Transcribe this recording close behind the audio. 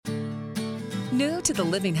New to the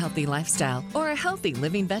living healthy lifestyle or a healthy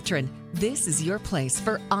living veteran, this is your place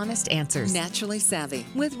for honest answers. Naturally Savvy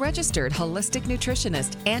with registered holistic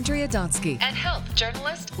nutritionist Andrea Donsky and health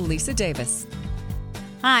journalist Lisa Davis.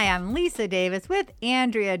 Hi, I'm Lisa Davis with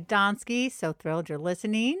Andrea Donsky. So thrilled you're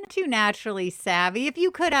listening to Naturally Savvy. If you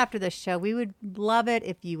could, after the show, we would love it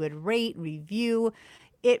if you would rate, review.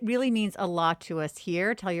 It really means a lot to us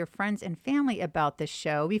here. Tell your friends and family about this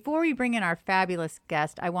show. Before we bring in our fabulous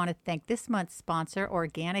guest, I want to thank this month's sponsor,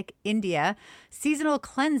 Organic India. Seasonal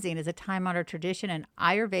cleansing is a time-honored tradition in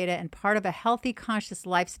Ayurveda and part of a healthy, conscious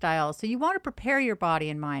lifestyle. So you want to prepare your body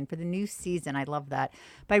and mind for the new season. I love that.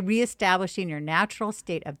 By reestablishing your natural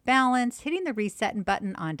state of balance, hitting the reset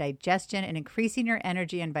button on digestion, and increasing your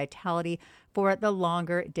energy and vitality for the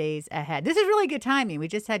longer days ahead. This is really good timing. We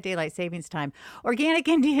just had daylight savings time. Organic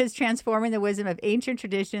India is transforming the wisdom of ancient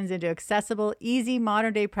traditions into accessible, easy,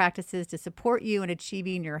 modern-day practices to support you in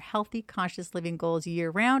achieving your healthy, conscious living goals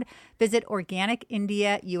year-round. Visit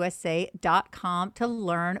organicindiausa.com to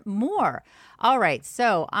learn more. All right,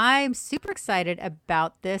 so I'm super excited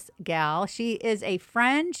about this gal. She is a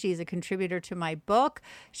friend. She's a contributor to my book.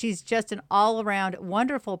 She's just an all-around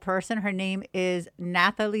wonderful person. Her name is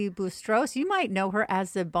Nathalie Boustros. You might know her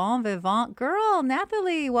as the Bon Vivant girl.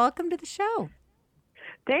 Nathalie, welcome to the show.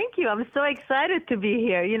 Thank you. I'm so excited to be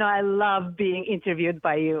here. You know, I love being interviewed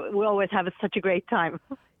by you. We always have such a great time.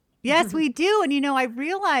 Yes, we do. And, you know, I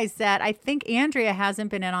realized that I think Andrea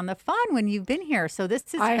hasn't been in on the fun when you've been here. So this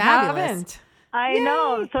is fabulous. Haven't. I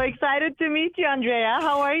know. I'm so excited to meet you, Andrea.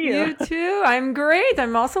 How are you? You too. I'm great.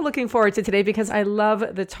 I'm also looking forward to today because I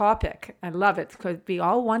love the topic. I love it because we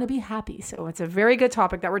all want to be happy. So it's a very good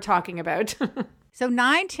topic that we're talking about. So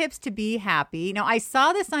 9 tips to be happy. Now, I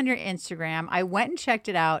saw this on your Instagram. I went and checked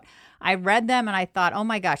it out. I read them and I thought, oh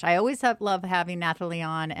my gosh, I always love having Nathalie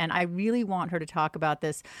on, and I really want her to talk about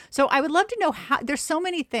this. So I would love to know how, there's so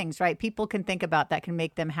many things, right, people can think about that can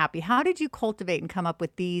make them happy. How did you cultivate and come up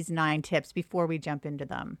with these 9 tips before we jump into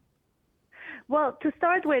them? Well, to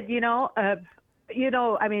start with, I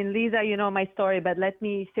mean, Lisa, you know my story, but let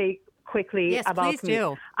me say quickly about me. Yes, please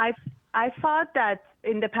do. I thought that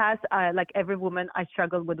in the past, like every woman, I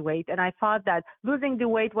struggled with weight, and I thought that losing the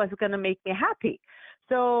weight was going to make me happy.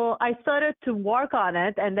 So I started to work on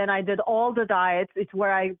it, and then I did all the diets. It's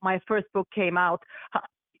where my first book came out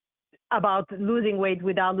about losing weight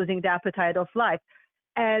without losing the appetite of life.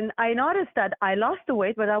 And I noticed that I lost the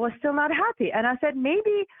weight, but I was still not happy. And I said,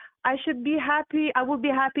 maybe I should be happy. I will be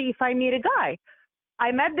happy if I meet a guy.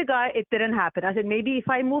 I met the guy. It didn't happen. I said, maybe if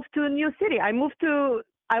I move to a new city, I moved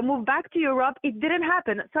back to Europe. It didn't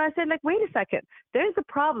happen. So I said, like, wait a second. There's a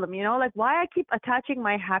problem, like why I keep attaching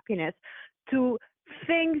my happiness to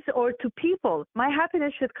things or to people. My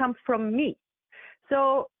happiness should come from me.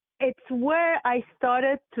 So it's where I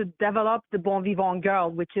started to develop the Bon Vivant girl,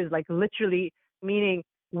 which is like literally meaning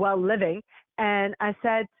well living. And I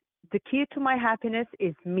said, the key to my happiness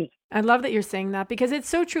is me. I love that you're saying that because it's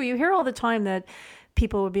so true. You hear all the time that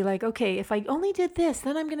people would be like, okay, if I only did this,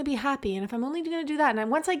 then I'm going to be happy. And if I'm only going to do that, and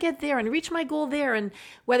once I get there and reach my goal there, and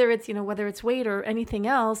whether it's weight or anything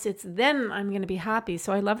else, it's then I'm going to be happy.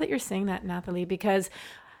 So I love that you're saying that, Nathalie, because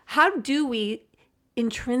how do we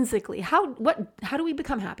intrinsically, how do we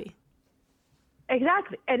become happy?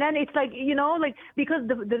 Exactly. And then it's like, because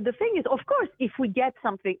the thing is, of course, if we get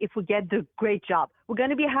something, if we get the great job, we're going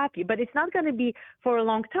to be happy, but it's not going to be for a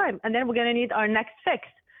long time. And then we're going to need our next fix,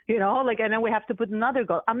 and then we have to put another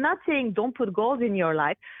goal. I'm not saying don't put goals in your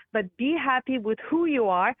life, but be happy with who you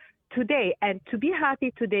are today. And to be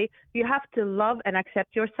happy today, you have to love and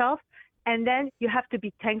accept yourself. And then you have to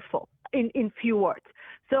be thankful in few words.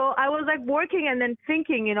 So I was like working and then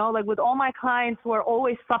thinking, with all my clients who are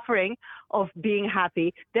always suffering of being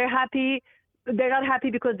happy. They're not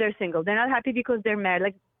happy because they're single. They're not happy because they're married.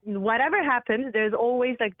 Like whatever happens, there's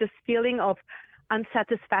always like this feeling of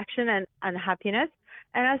unsatisfaction and unhappiness.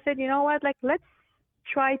 And I said, you know what, like let's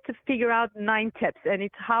try to figure out 9 tips. And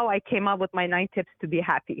it's how I came up with my 9 tips to be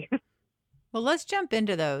happy. Well, let's jump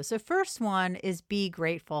into those. The first one is be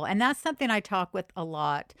grateful. And that's something I talk with a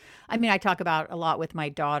lot. I mean, I talk about a lot with my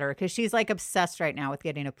daughter because she's like obsessed right now with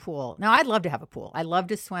getting a pool. Now, I'd love to have a pool. I love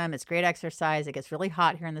to swim. It's great exercise. It gets really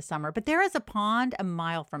hot here in the summer. But there is a pond a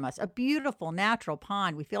mile from us, a beautiful natural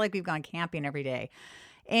pond. We feel like we've gone camping every day.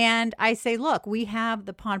 And I say, look, we have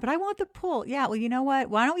the pond, but I want the pool. Yeah, well, you know what?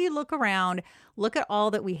 Why don't you look around, look at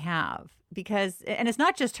all that we have? Because, and it's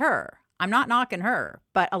not just her. I'm not knocking her,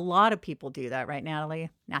 but a lot of people do that, right,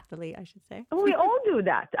 Nathalie, I should say. We all do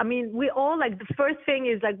that. I mean, we all, like, the first thing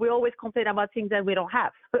is, like, we always complain about things that we don't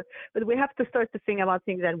have. But we have to start to think about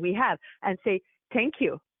things that we have and say, thank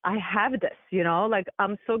you. I have this, like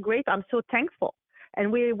I'm so great. I'm so thankful.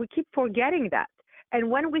 And we keep forgetting that. And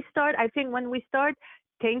when we start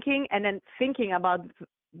thinking and then thinking about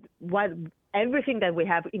what everything that we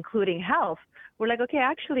have, including health, we're like, okay,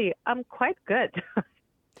 actually, I'm quite good.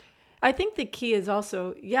 I think the key is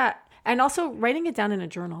also, and also writing it down in a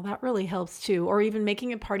journal. That really helps too. Or even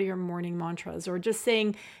making it part of your morning mantras, or just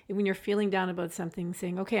saying when you're feeling down about something,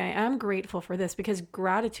 saying, okay, I am grateful for this, because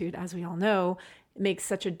gratitude, as we all know, makes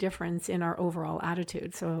such a difference in our overall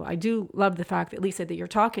attitude. So I do love the fact that, Lisa, that you're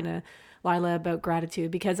talking to Lila about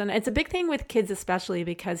gratitude, and it's a big thing with kids, especially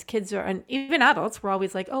because kids are, and even adults, we're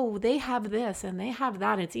always like, oh, they have this and they have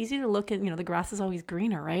that. It's easy to look at, the grass is always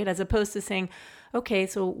greener, right? As opposed to saying, okay,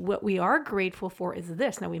 so what we are grateful for is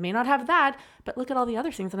this. Now, we may not have that, but look at all the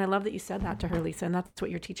other things. And I love that you said that to her, Lisa, and that's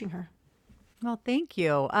what you're teaching her. Well, thank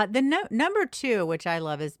you. Number 2, which I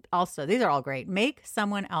love, is also, these are all great. Make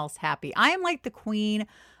someone else happy. I am like the queen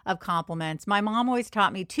of compliments. My mom always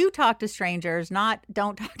taught me to talk to strangers, not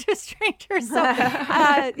don't talk to strangers. So,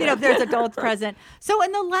 if there's adults present. So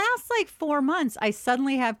in the last 4 months, I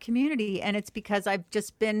suddenly have community, and it's because I've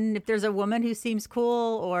just been, if there's a woman who seems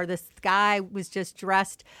cool, or this guy was just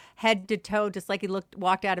dressed head to toe, just like he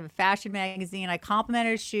walked out of a fashion magazine, I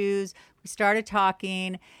complimented his shoes. We started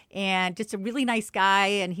talking, and just a really nice guy,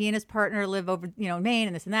 and he and his partner live over, Maine,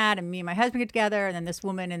 and this and that, and me and my husband get together, and then this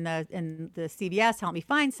woman in the CVS helped me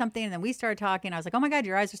find something, and then we started talking. I was like, oh my God,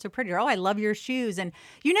 your eyes are so pretty. Or, oh, I love your shoes. And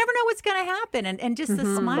you never know what's going to happen, and just the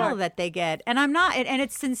smile that they get. And I'm not, and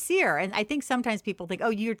it's sincere. And I think sometimes people think,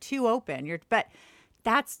 oh, you're too open. But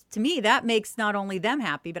that's, to me, that makes not only them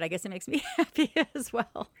happy, but I guess it makes me happy as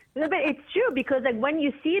well. No, but it's true, because when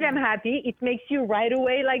you see them happy, it makes you right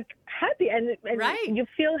away happy, and right. You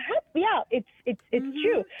feel happy. Yeah, it's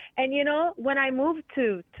true. And when I moved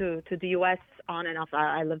to the U.S. on and off,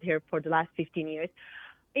 I lived here for the last 15 years.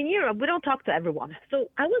 In Europe, we don't talk to everyone. So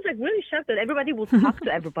I was really shocked that everybody will talk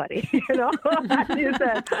to everybody, as you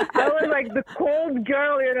said. I was like the cold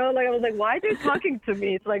girl, I was like, why are they talking to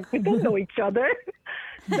me? It's like, we don't know each other.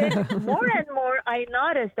 But more and more, I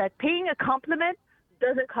noticed that paying a compliment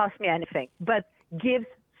doesn't cost me anything, but gives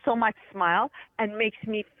so much smile and makes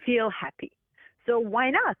me feel happy. So why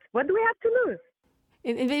not? What do we have to lose?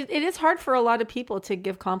 It is hard for a lot of people to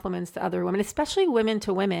give compliments to other women, especially women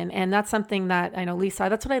to women. And that's something that I know, Lisa,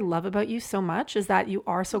 that's what I love about you so much, is that you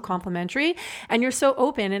are so complimentary and you're so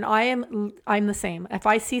open. And I'm the same. If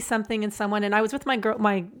I see something in someone, and I was with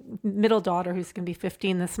my middle daughter, who's going to be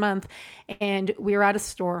 15 this month, and we were at a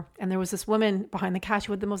store, and there was this woman behind the cash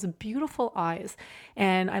who had the most beautiful eyes.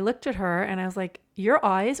 And I looked at her and I was like, your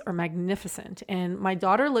eyes are magnificent. And my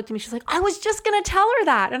daughter looked at me, she's like, I was just going to tell her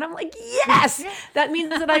that. And I'm like, yes, that means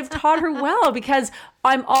that I've taught her well, because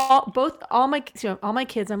I'm all my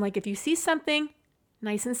kids, I'm like, if you see something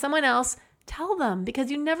nice in someone else, tell them,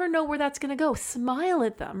 because you never know where that's going to go. Smile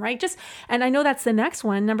at them, right? And I know that's the next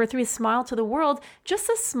one. Number 3 is smile to the world. Just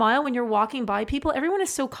a smile when you're walking by people. Everyone is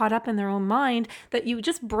so caught up in their own mind that you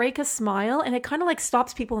just break a smile, and it kind of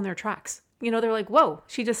stops people in their tracks. They're like, whoa,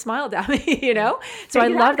 she just smiled at me, So exactly. I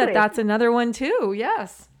love that that's another one too.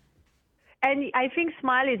 Yes. And I think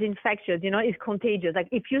smile is infectious, it's contagious.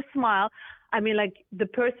 If you smile, the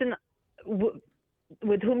person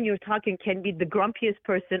with whom you're talking can be the grumpiest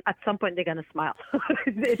person. At some point, they're going to smile.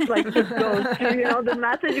 It's just goes through, the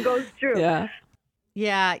message goes through. Yeah.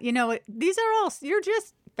 Yeah. These are all, you're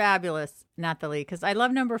just fabulous, Nathalie, because I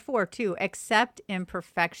love number 4 too. Accept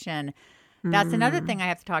imperfection. That's another thing I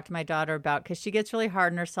have to talk to my daughter about, because she gets really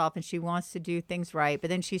hard on herself and she wants to do things right, but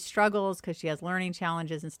then she struggles because she has learning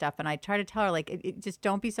challenges and stuff. And I try to tell her, just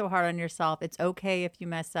don't be so hard on yourself. It's okay if you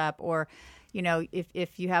mess up, or,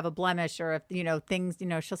 if you have a blemish, or if, things,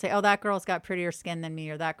 she'll say, oh, that girl's got prettier skin than me,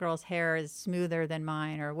 or that girl's hair is smoother than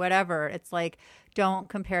mine, or whatever. It's like, don't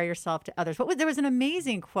compare yourself to others. There was an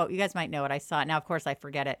amazing quote. You guys might know it. I saw it. Now, of course, I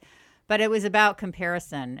forget it. But it was about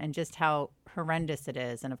comparison and just how horrendous it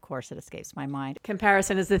is. And of course, it escapes my mind.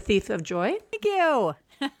 Comparison is the thief of joy. Thank you.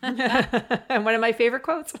 And one of my favorite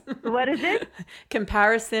quotes. What is it?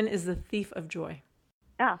 Comparison is the thief of joy.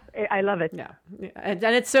 Yeah, I love it. Yeah. And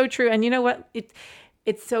it's so true. And you know what?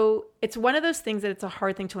 It's one of those things that it's a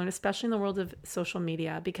hard thing to learn, especially in the world of social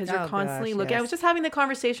media, because you're constantly looking. Yes. I was just having the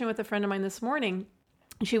conversation with a friend of mine this morning.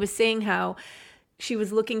 She was saying how she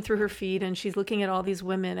was looking through her feed, and she's looking at all these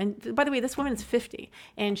women. And by the way, this woman's 50,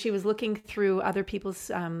 and she was looking through other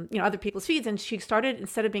people's feeds. And she started,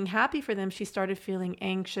 instead of being happy for them, she started feeling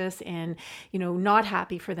anxious and, not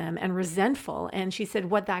happy for them and resentful. And she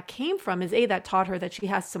said what that came from is that taught her that she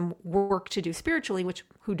has some work to do spiritually, which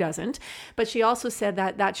who doesn't? But she also said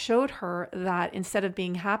that showed her that instead of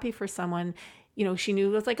being happy for someone, she knew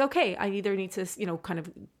it was like, okay, I either need to, kind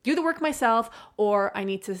of do the work myself, or I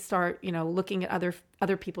need to start, looking at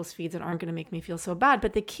other people's feeds that aren't going to make me feel so bad.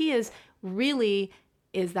 But the key is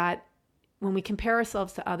that when we compare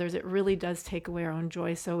ourselves to others, it really does take away our own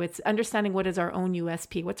joy. So it's understanding what is our own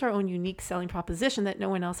USP, what's our own unique selling proposition that no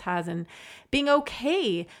one else has, and being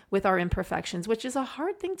okay with our imperfections, which is a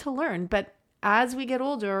hard thing to learn. But as we get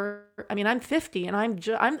older, I mean, I'm 50 and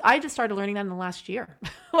I just started learning that in the last year,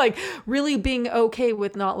 like really being okay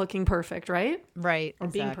with not looking perfect, right? Right. Or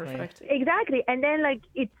exactly. being perfect. Exactly. And then like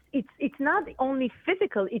it's not only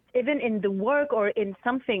physical, it's even in the work or in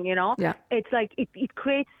something, Yeah. It's like it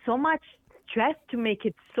creates so much stress to make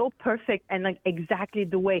it so perfect and like exactly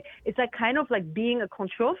the way. It's like kind of like being a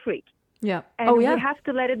control freak. Yeah. And yeah. we have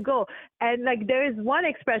to let it go. And like there is one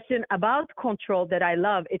expression about control that I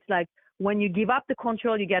love. It's like, when you give up the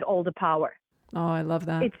control, you get all the power. Oh, I love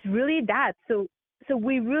that. It's really that. So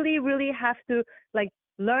we really, really have to like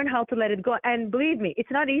learn how to let it go. And believe me,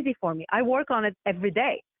 it's not easy for me. I work on it every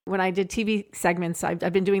day. When I did TV segments,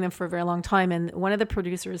 I've been doing them for a very long time. And one of the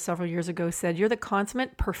producers several years ago said, "You're the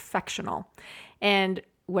consummate perfectional." And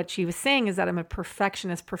what she was saying is that I'm a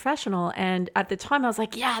perfectionist professional. And at the time I was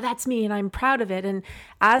like, yeah, that's me. And I'm proud of it. And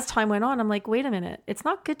as time went on, I'm like, wait a minute, it's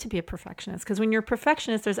not good to be a perfectionist, because when you're a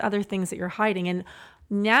perfectionist, there's other things that you're hiding. And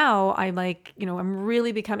now I'm like, I'm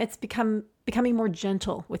really becoming more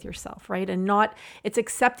gentle with yourself, right? And it's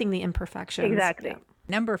accepting the imperfections. Exactly. Yeah.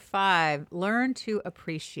 Number 5, learn to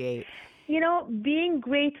appreciate. Being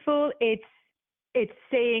grateful, it's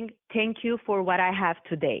saying thank you for what I have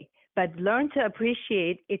today. But learn to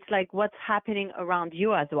appreciate, it's like what's happening around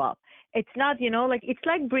you as well. It's not, it's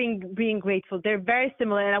like being grateful. They're very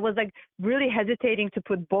similar. And I was like really hesitating to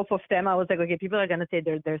put both of them. I was like, okay, people are going to say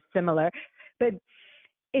they're similar. But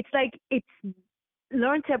it's like, it's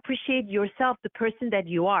learn to appreciate yourself, the person that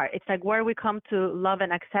you are. It's like where we come to love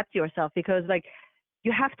and accept yourself, because like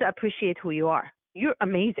you have to appreciate who you are. You're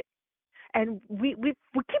amazing. And we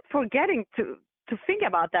keep forgetting to think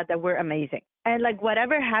about that we're amazing. And like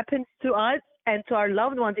whatever happens to us and to our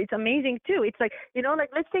loved ones, it's amazing too. It's like, like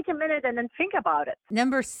let's take a minute and then think about it.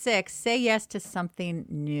 Number 6, say yes to something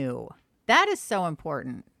new. That is so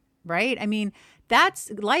important, right? I mean,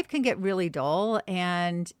 life can get really dull,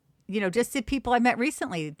 and just the people I met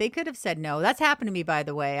recently, they could have said no. That's happened to me, by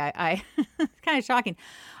the way. I it's kind of shocking.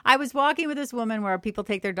 I was walking with this woman where people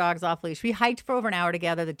take their dogs off leash. We hiked for over an hour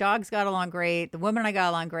together. The dogs got along great. The woman and I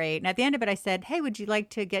got along great. And at the end of it, I said, hey, would you like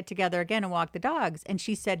to get together again and walk the dogs? And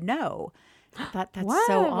she said no. I thought that's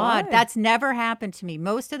so odd. Why? That's never happened to me.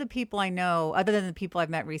 Most of the people I know, other than the people I've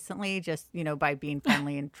met recently, just, by being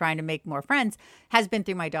friendly and trying to make more friends, has been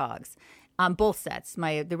through my dogs. Both sets,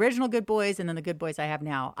 the original Good Boys and then the Good Boys I have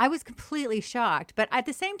now. I was completely shocked, but at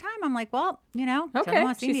the same time, I'm like, well, okay,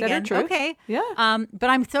 want to see she me said her again. truth. Okay, Yeah. But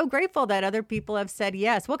I'm so grateful that other people have said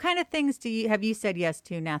yes. What kind of things have you said yes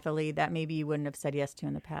to, Nathalie, that maybe you wouldn't have said yes to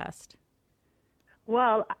in the past?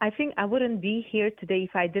 Well, I think I wouldn't be here today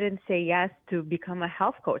if I didn't say yes to become a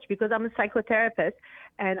health coach, because I'm a psychotherapist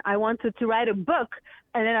and I wanted to write a book.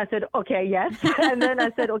 And then I said, okay, yes. And then I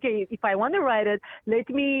said, okay, if I want to write it, let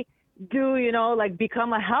me do,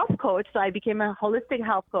 become a health coach. So I became a holistic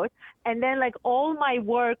health coach. And then all my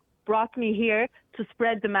work brought me here to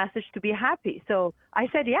spread the message to be happy. So I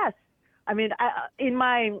said yes. I mean, in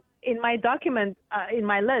my document, in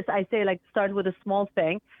my list, I say start with a small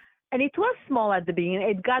thing. And it was small at the beginning.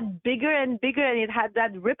 It got bigger and bigger, and it had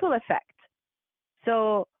that ripple effect.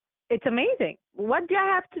 So it's amazing. What do I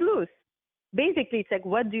have to lose? Basically, it's like,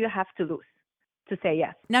 what do you have to lose to say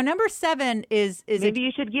yes? Now, number 7 is maybe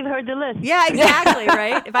you should give her the list. Yeah, exactly,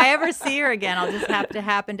 right? If I ever see her again, I'll just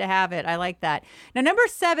happen to have it. I like that. Now, number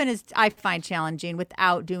 7 is, I find challenging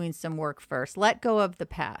without doing some work first. Let go of the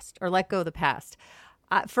past, or let go of the past.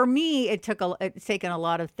 For me, it's taken a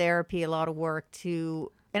lot of therapy, a lot of work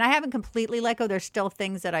to. And I haven't completely let go. There's still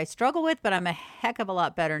things that I struggle with, but I'm a heck of a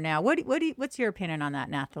lot better now. What's your opinion on that,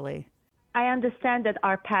 Nathalie? I understand that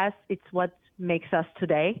our past, it's what makes us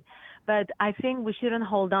today. But I think we shouldn't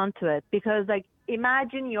hold on to it, because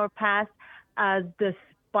imagine your past as this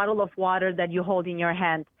bottle of water that you hold in your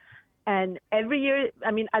hand. And every year,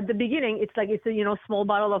 at the beginning, it's a small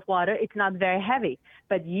bottle of water. It's not very heavy.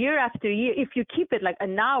 But year after year, if you keep it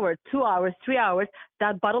an hour, 2 hours, 3 hours,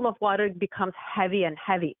 that bottle of water becomes heavy and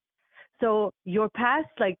heavy. So your past,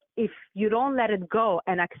 if you don't let it go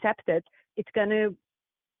and accept it, it's going to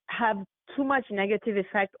have too much negative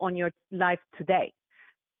effect on your life today.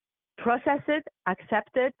 Process it,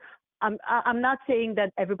 accept it. I'm not saying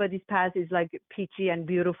that everybody's past is peachy and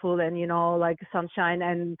beautiful and sunshine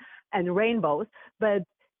and rainbows, but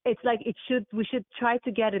It's like we should try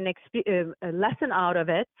to get a lesson out of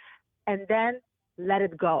it and then let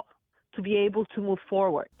it go to be able to move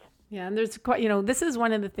forward. Yeah. And there's quite, this is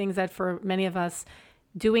one of the things that for many of us,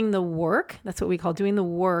 doing the work, that's what we call doing the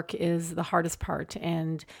work, is the hardest part.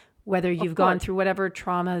 And whether you've gone through whatever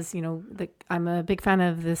traumas, I'm a big fan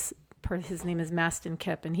of this. His name is Mastin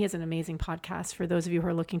Kipp, and he has an amazing podcast. For those of you who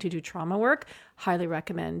are looking to do trauma work, highly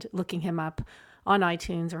recommend looking him up on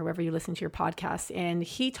iTunes or wherever you listen to your podcasts. And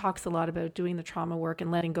he talks a lot about doing the trauma work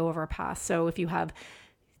and letting go of our past. So if you have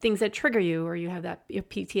things that trigger you, or you have that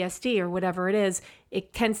PTSD or whatever it is,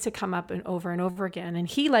 it tends to come up and over again. And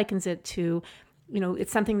he likens it to,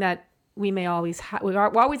 it's something that we may always we're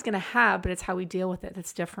always going to have, but it's how we deal with it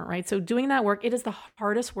that's different, right? So doing that work, it is the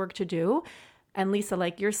hardest work to do. And Lisa,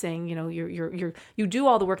 like you're saying, you do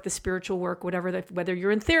all the work, the spiritual work, whether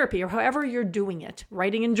you're in therapy or however you're doing it,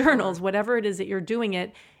 writing in journals, whatever it is that you're doing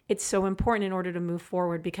it, it's so important in order to move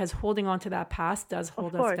forward, because holding on to that past does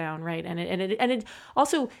hold us down, right? And it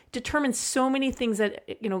also determines so many things that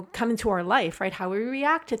come into our life, right? How we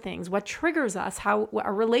react to things, what triggers us, how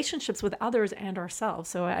our relationships with others and ourselves.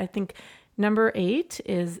 So I think number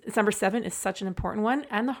 7 is such an important one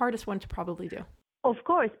and the hardest one to probably do. Of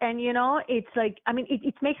course. And, it's like,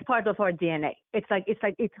 it makes part of our DNA.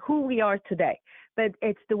 It's who we are today, but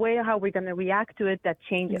it's the way how we're going to react to it that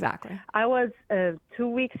changes. Exactly. I was 2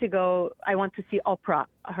 weeks ago, I went to see Oprah,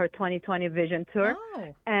 her 2020 Vision Tour.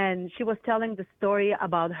 Oh. And she was telling the story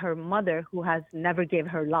about her mother who has never gave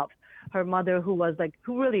her love. Her mother who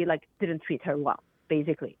really didn't treat her well,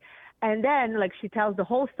 basically. And then she tells the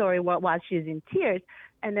whole story while she's in tears.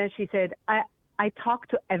 And then she said, I talk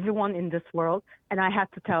to everyone in this world, and I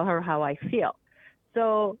had to tell her how I feel.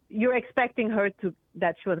 So you're expecting her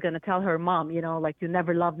that she was going to tell her mom, you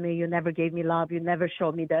never loved me, you never gave me love, you never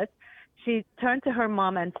showed me this. She turned to her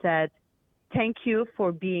mom and said, thank you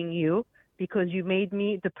for being you, because you made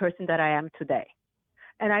me the person that I am today.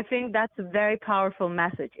 And I think that's a very powerful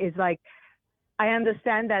message. It's like, I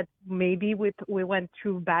understand that maybe we went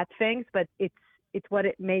through bad things, but it's what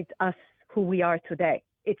it made us who we are today.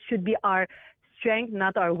 It should be our strength,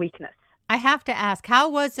 not our weakness. I have to ask, how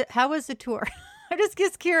was it? How was the tour? I'm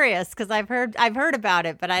just curious, because I've heard about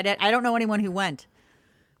it, but I don't know anyone who went.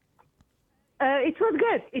 It was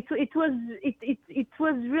good. It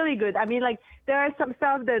was really good. There are some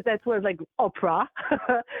stuff that was like Oprah,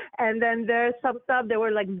 and then there's some stuff that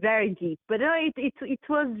were very deep. But it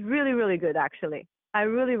was really, really good, actually. I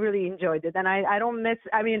really, really enjoyed it, and I don't miss.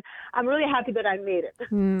 I'm really happy that I made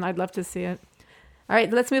it. I'd love to see it. All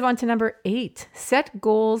right, let's move on to number 8. Set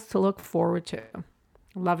goals to look forward to.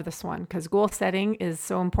 Love this one, because goal setting is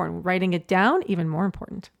so important. Writing it down, even more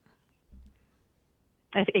important.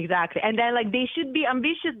 Exactly. And then they should be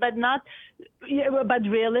ambitious, but but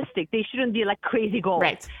realistic. They shouldn't be crazy goals.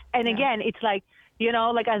 Right. And again, it's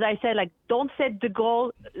as I said, don't set the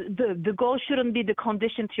goal. The goal shouldn't be the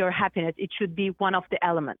condition to your happiness. It should be one of the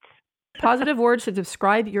elements. Positive words to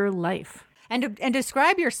describe your life. And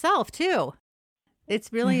describe yourself too.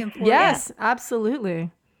 It's really important. Yes,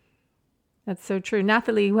 absolutely. That's so true.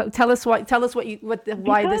 Nathalie, tell us why this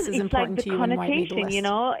is important to you and why it made the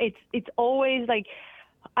list. It's always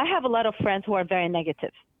I have a lot of friends who are very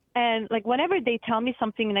negative. And whenever they tell me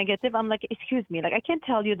something negative, I'm like, excuse me, I can't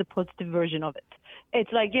tell you the positive version of it.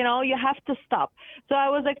 It's you have to stop. So I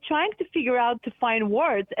was trying to figure out to find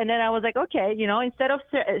words. And then I was like, okay, instead of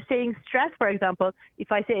saying stress, for example,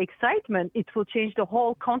 if I say excitement, it will change the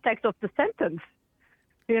whole context of the sentence.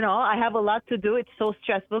 I have a lot to do. It's so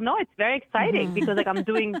stressful. No, it's very exciting because I'm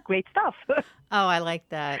doing great stuff. Oh, I like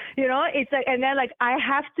that. It's and then I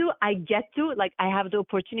have the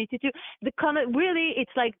opportunity to. Really,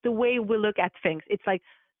 it's the way we look at things. It's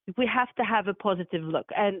we have to have a positive look.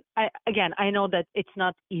 And I know that it's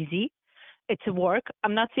not easy. It's a work.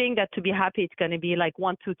 I'm not saying that to be happy, it's going to be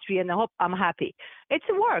 1, 2, 3, and I hope I'm happy. It's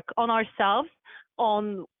a work on ourselves,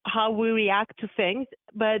 on how we react to things,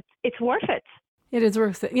 but it's worth it. It is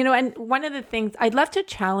worth it. And one of the things I'd love to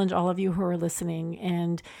challenge all of you who are listening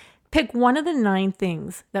and pick one of the 9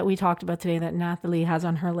 things that we talked about today that Nathalie has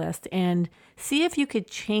on her list and see if you could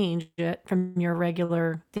change it from your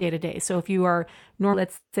regular day-to-day. So if you are,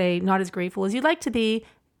 let's say, not as grateful as you'd like to be,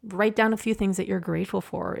 write down a few things that you're grateful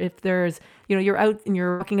for. If there's, you're out and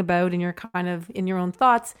you're walking about and you're kind of in your own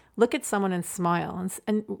thoughts, look at someone and smile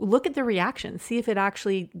and look at their reaction. See if it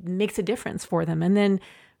actually makes a difference for them. And then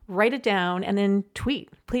write it down and then tweet.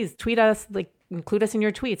 Please tweet us, include us in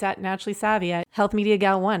your tweets at Naturally Savvy, at Health Media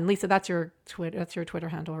Gal 1. Lisa, that's your Twitter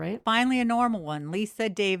handle, right? Finally, a normal one. Lisa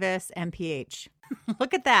Davis, MPH.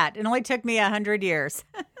 Look at that. It only took me 100 years.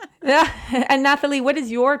 Yeah. And Nathalie, what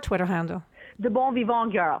is your Twitter handle? The Bon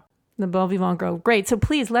Vivant Girl. The Bon Vivant Girl. Great. So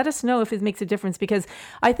please let us know if it makes a difference, because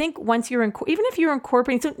I think once you're even if you're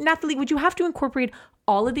incorporating, so Nathalie, would you have to incorporate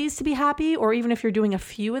all of these to be happy, or even if you're doing a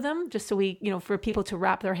few of them, just so we, for people to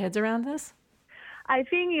wrap their heads around this? I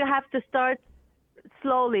think you have to start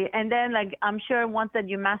slowly, and then I'm sure once that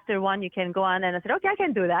you master one, you can go on and I said, okay, I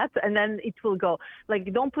can do that, and then it will go.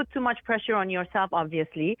 Don't put too much pressure on yourself,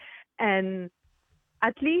 obviously, and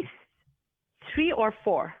at least 3 or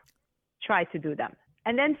 4, try to do them.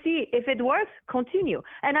 And then see if it works, continue.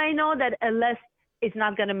 And I know that a list is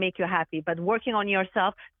not going to make you happy, but working on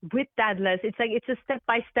yourself with that list, it's a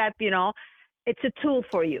step-by-step, it's a tool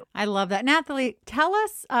for you. I love that. Nathalie, tell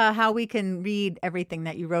us how we can read everything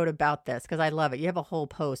that you wrote about this, because I love it. You have a whole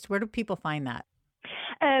post. Where do people find that?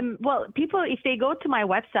 Well, people, if they go to my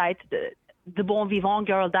website,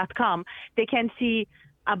 thebonvivantgirl.com, they can see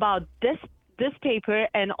about this paper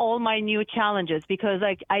and all my new challenges, because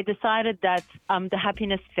I decided that I'm the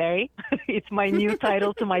happiness fairy. It's my new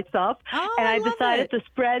title to myself. And I decided to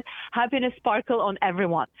spread happiness sparkle on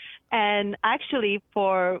everyone. And actually,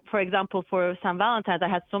 for example, for St. Valentine's, I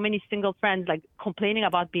had so many single friends complaining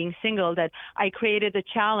about being single that I created a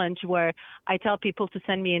challenge where I tell people to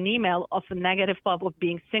send me an email of a negative thought of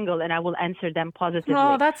being single, and I will answer them positively.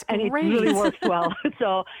 Oh, that's great. And it really works well.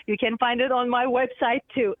 So you can find it on my website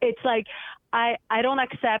too. It's I don't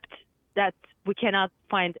accept that we cannot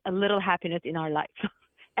find a little happiness in our life.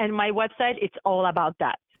 And my website, it's all about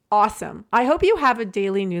that. Awesome. I hope you have a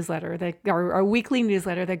daily newsletter or a weekly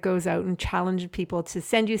newsletter that goes out and challenges people to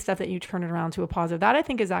send you stuff that you turn it around to a positive. That I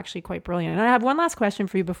think is actually quite brilliant. And I have one last question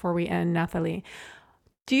for you before we end, Nathalie.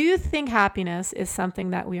 Do you think happiness is something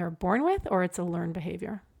that we are born with, or it's a learned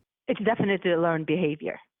behavior? It's definitely a learned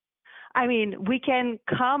behavior. I mean, we can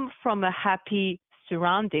come from a happy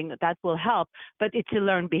surrounding that will help, but it's a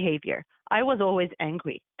learned behavior. I was always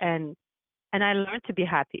angry, and I learned to be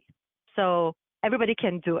happy. So everybody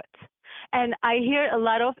can do it. And I hear a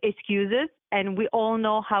lot of excuses, and we all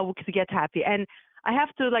know how to get happy. And I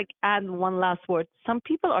have to add one last word. Some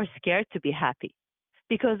people are scared to be happy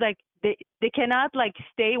because they cannot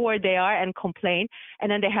stay where they are and complain,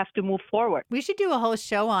 and then they have to move forward. We should do a whole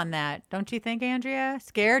show on that. Don't you think, Andrea?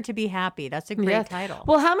 Scared to be happy. That's a great title.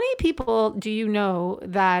 Well, how many people do you know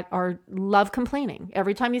that love complaining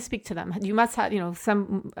every time you speak to them? You must have,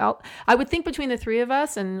 some, I would think between the 3 of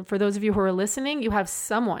us, and for those of you who are listening, you have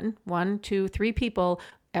someone, 1, 2, 3 people.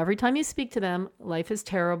 Every time you speak to them, life is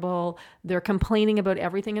terrible. They're complaining about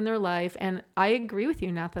everything in their life. And I agree with you,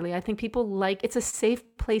 Nathalie. I think people it's a safe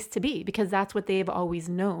place to be because that's what they've always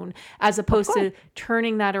known, as opposed to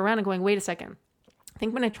turning that around and going, wait a second. I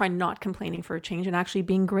think I'm going to try not complaining for a change and actually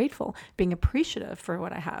being grateful, being appreciative for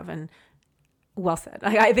what I have. And well said.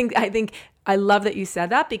 I think I love that you said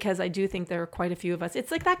that, because I do think there are quite a few of us.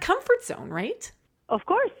 It's like that comfort zone, right? Of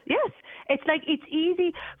course, yes. It's it's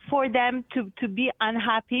easy for them to be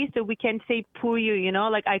unhappy, so we can say poor you,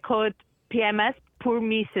 I call it PMS, poor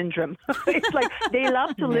me syndrome. It's they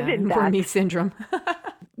love to live in that. Poor me syndrome.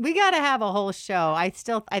 We got to have a whole show. I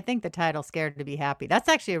think the title Scared to be Happy. That's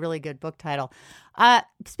actually a really good book title.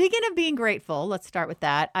 Speaking of being grateful, let's start with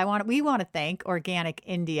that. We want to thank Organic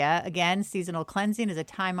India. Again, seasonal cleansing is a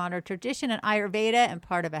time-honored tradition in Ayurveda and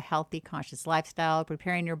part of a healthy, conscious lifestyle,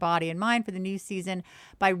 preparing your body and mind for the new season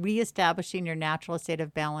by reestablishing your natural state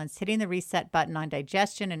of balance, hitting the reset button on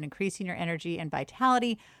digestion, and increasing your energy and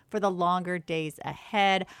vitality for the longer days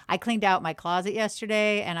ahead. I cleaned out my closet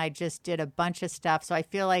yesterday and I just did a bunch of stuff. So I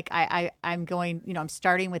feel like I'm going, I'm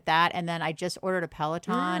starting with that. And then I just ordered a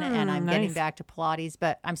Peloton and I'm getting back to Pilates,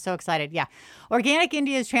 but I'm so excited. Yeah. Organic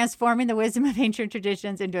India is transforming the wisdom of ancient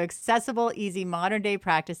traditions into accessible, easy, modern day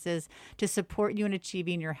practices to support you in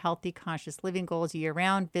achieving your healthy, conscious living goals year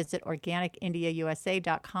round. Visit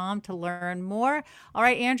organicindiausa.com to learn more. All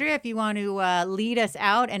right, Andrea, if you want to lead us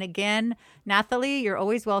out. And again, Nathalie, you're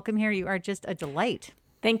always welcome here. You are just a delight.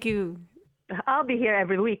 Thank you. I'll be here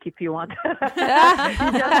every week if you want. You just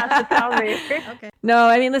have to tell me. Okay. No,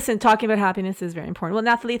 I mean, listen, talking about happiness is very important. Well,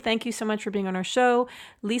 Nathalie, thank you so much for being on our show.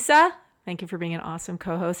 Lisa, thank you for being an awesome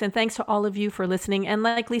co-host. And thanks to all of you for listening. And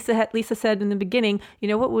like Lisa said in the beginning,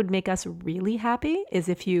 what would make us really happy is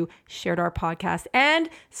if you shared our podcast and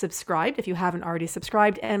subscribed if you haven't already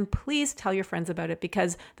subscribed. And please tell your friends about it,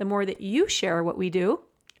 because the more that you share what we do,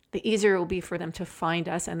 the easier it will be for them to find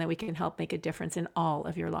us, and that we can help make a difference in all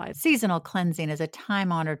of your lives. Seasonal cleansing is a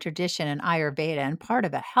time-honored tradition in Ayurveda and part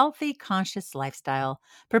of a healthy, conscious lifestyle,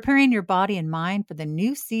 preparing your body and mind for the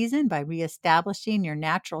new season by reestablishing your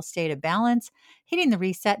natural state of balance, hitting the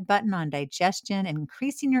reset button on digestion, and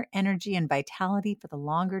increasing your energy and vitality for the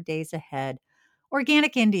longer days ahead.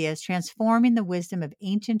 Organic India is transforming the wisdom of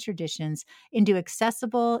ancient traditions into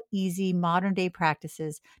accessible, easy, modern-day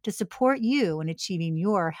practices to support you in achieving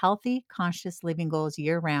your healthy, conscious living goals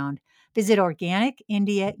year-round. Visit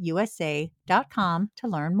organicindiausa.com to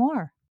learn more.